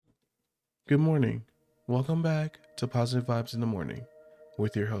Good morning. Welcome back to Positive Vibes in the Morning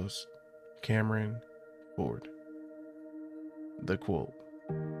with your host, Cameron Ford. The quote: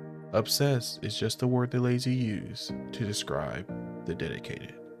 Obsessed is just a word the lazy use to describe the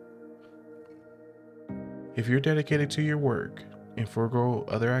dedicated. If you're dedicated to your work and forego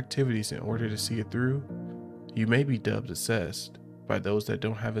other activities in order to see it through, you may be dubbed obsessed by those that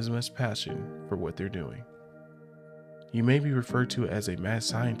don't have as much passion for what they're doing. You may be referred to as a mad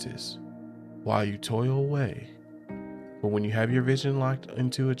scientist while you toil away. But when you have your vision locked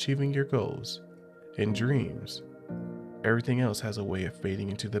into achieving your goals and dreams, everything else has a way of fading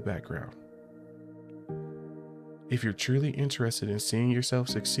into the background. If you're truly interested in seeing yourself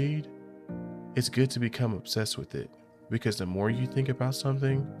succeed, it's good to become obsessed with it, because the more you think about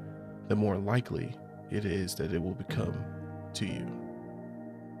something, the more likely it is that it will become to you.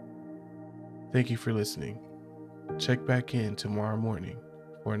 Thank you for listening. Check back in tomorrow morning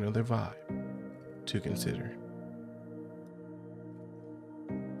for another vibe to consider.